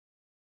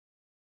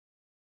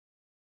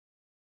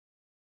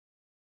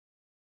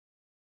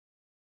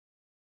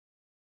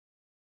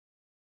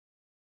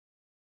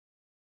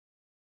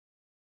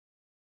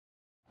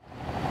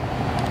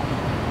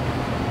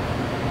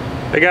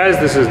Hey guys,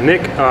 this is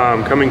Nick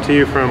coming to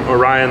you from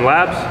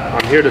oRyon.Labs.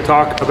 I'm here to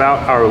talk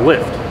about our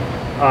lift.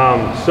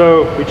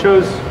 So we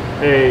chose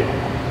a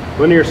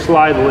linear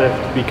slide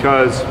lift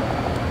because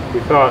we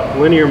thought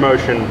linear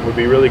motion would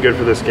be really good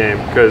for this game,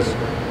 because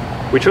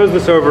we chose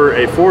this over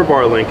a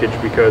 4-bar linkage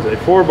because a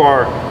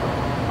 4-bar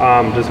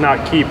does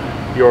not keep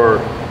your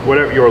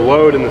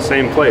load in the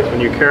same place.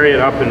 When you carry it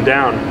up and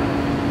down,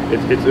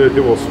 it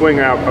will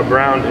swing out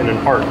around in an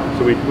arc.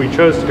 So we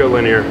chose to go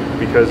linear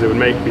because we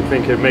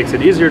think it makes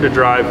it easier to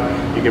drive.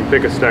 You can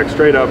pick a stack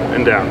straight up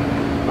and down.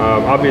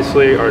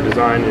 Obviously our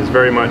design is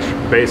very much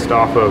based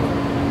off of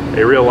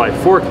a real life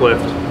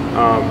forklift,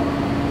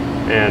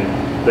 and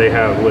they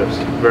have lifts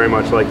very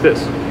much like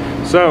this.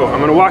 So I'm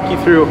going to walk you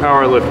through how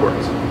our lift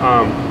works.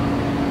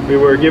 We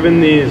were given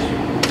these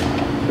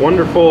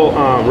wonderful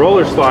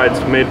roller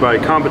slides made by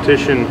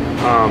Competition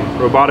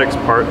Robotics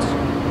Parts.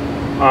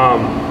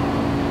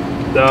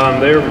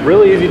 They're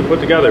really easy to put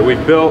together. We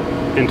built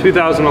in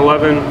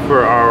 2011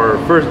 for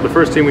the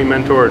first team we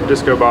mentored,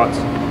 Disco Bots.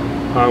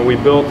 We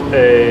built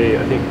a,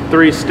 I think,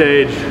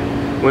 3-stage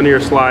linear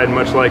slide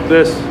much like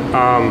this,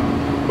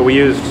 but we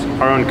used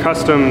our own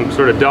custom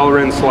sort of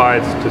Delrin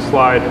slides to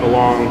slide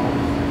along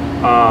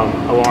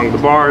the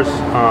bars.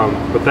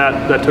 But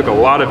that took a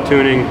lot of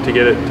tuning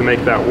to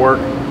make that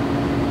work.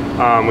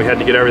 We had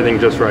to get everything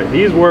just right.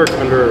 These work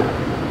under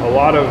a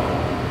lot of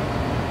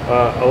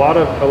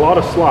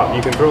slop.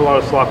 You can throw a lot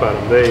of slop at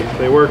them.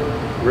 They work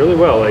really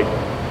well. Like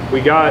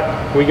we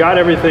got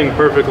everything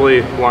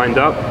perfectly lined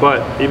up,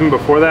 but even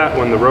before that,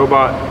 when the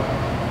robot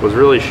was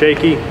really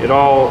shaky, it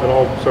all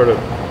sort of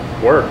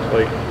worked.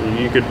 Like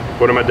you could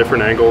put them at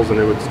different angles and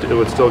it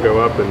would still go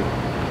up, and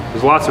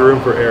there's lots of room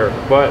for error.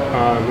 But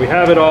we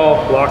have it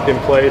all locked in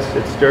place.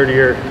 It's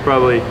sturdier.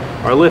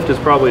 Our lift is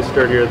probably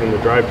sturdier than the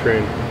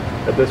drivetrain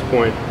at this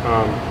point.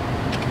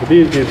 But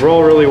these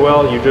roll really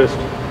well. You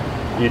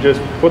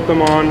just put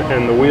them on,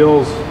 and the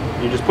wheels,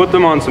 you just put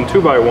them on some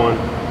 2x1,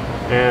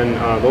 and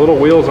the little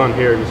wheels on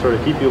here just sort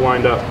of keep you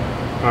lined up.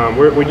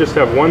 We just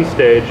have one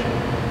stage,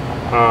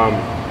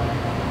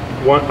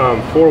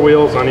 4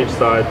 wheels on each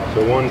side,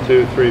 so 1,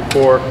 2, 3,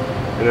 4,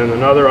 and then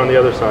another on the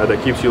other side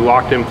that keeps you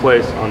locked in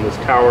place on this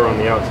tower on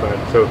the outside.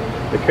 So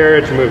the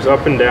carriage moves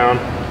up and down,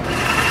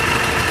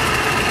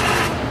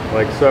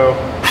 like so.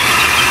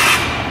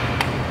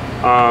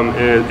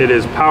 And it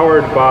is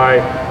powered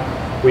by,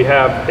 we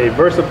have a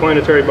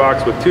versaplanetary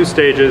box with 2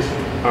 stages.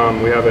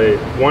 We have a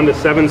 1 to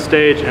 7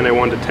 stage and a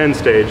 1 to 10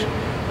 stage.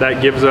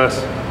 That gives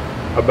us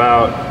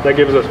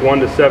 1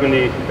 to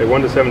 70, a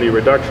 1 to 70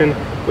 reduction.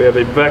 We have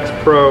a Vex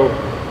Pro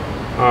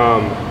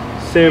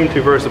SIM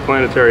to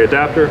versaplanetary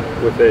adapter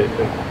with a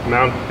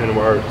mount, and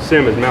our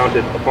SIM is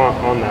mounted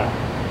on that.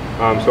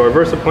 So our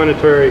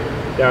versaplanetary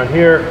down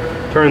here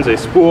turns a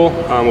spool.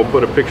 We'll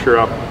put a picture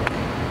up,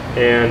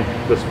 and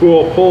the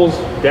spool pulls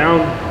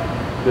down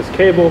this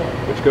cable,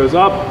 which goes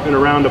up and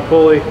around a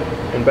pulley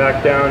and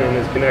back down and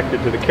is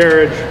connected to the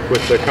carriage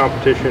with the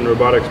Competition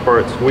Robotics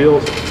Parts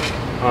wheels.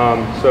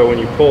 So when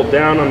you pull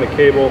down on the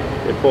cable,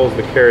 it pulls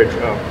the carriage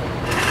up,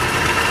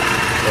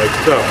 like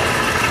so.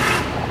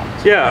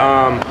 So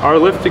yeah, our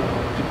lift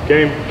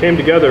came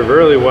together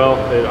really well.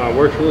 It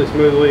works really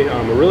smoothly.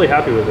 We're really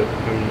happy with it.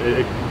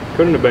 It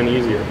couldn't have been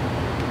easier,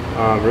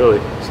 really.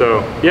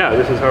 So yeah,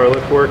 this is how our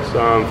lift works.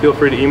 Feel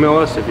free to email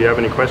us if you have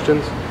any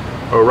questions.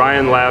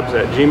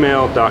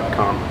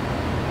 oryonlabs@gmail.com.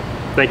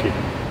 Thank you.